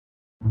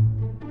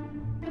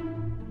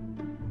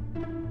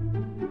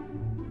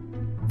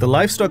The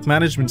Livestock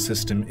Management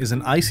System is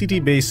an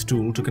ICT-based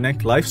tool to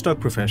connect livestock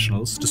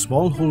professionals to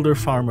smallholder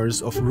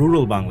farmers of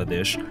rural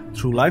Bangladesh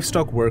through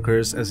livestock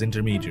workers as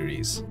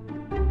intermediaries.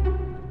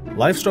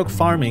 Livestock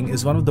farming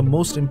is one of the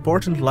most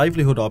important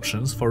livelihood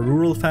options for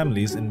rural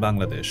families in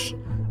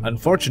Bangladesh.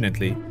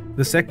 Unfortunately,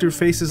 the sector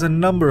faces a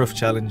number of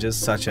challenges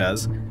such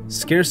as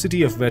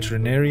scarcity of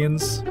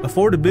veterinarians,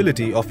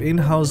 affordability of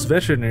in-house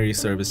veterinary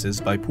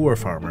services by poor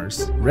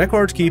farmers,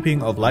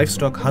 record-keeping of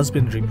livestock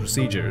husbandry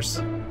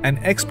procedures, and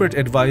expert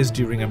advice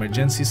during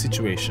emergency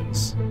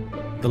situations.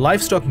 The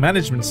Livestock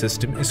Management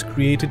System is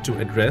created to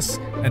address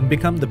and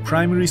become the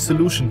primary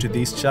solution to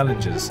these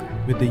challenges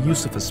with the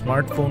use of a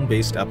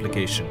smartphone-based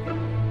application.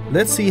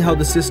 Let's see how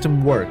the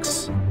system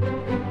works.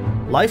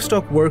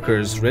 Livestock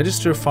workers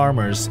register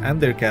farmers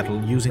and their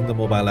cattle using the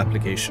mobile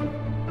application.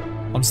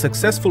 On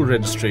successful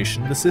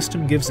registration, the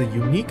system gives a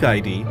unique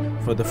ID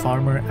for the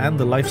farmer and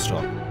the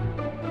livestock.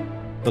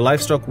 The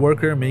livestock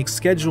worker makes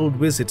scheduled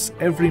visits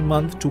every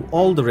month to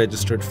all the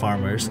registered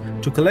farmers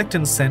to collect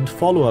and send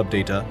follow-up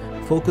data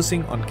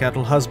focusing on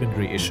cattle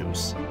husbandry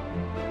issues.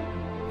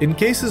 In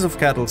cases of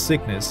cattle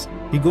sickness,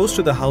 he goes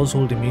to the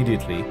household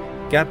immediately,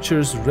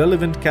 captures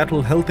relevant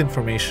cattle health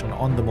information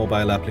on the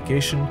mobile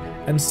application,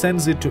 and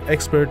sends it to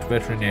expert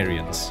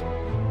veterinarians.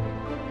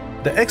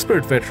 The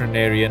expert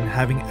veterinarian,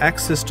 having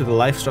access to the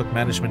livestock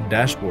management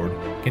dashboard,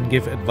 can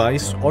give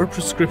advice or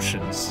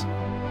prescriptions.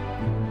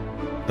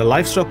 The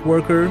livestock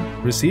worker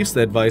receives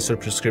the advice or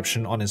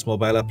prescription on his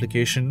mobile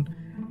application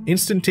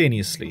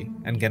instantaneously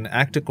and can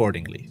act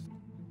accordingly.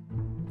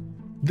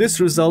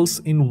 This results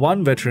in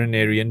one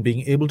veterinarian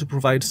being able to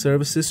provide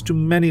services to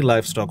many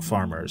livestock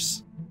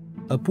farmers.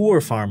 A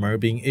poor farmer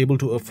being able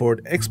to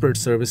afford expert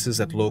services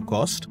at low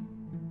cost.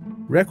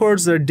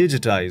 Records are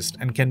digitized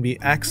and can be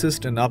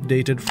accessed and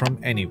updated from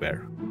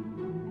anywhere.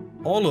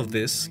 All of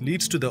this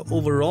leads to the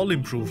overall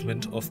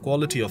improvement of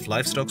quality of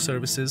livestock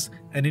services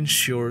and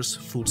ensures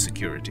food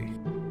security.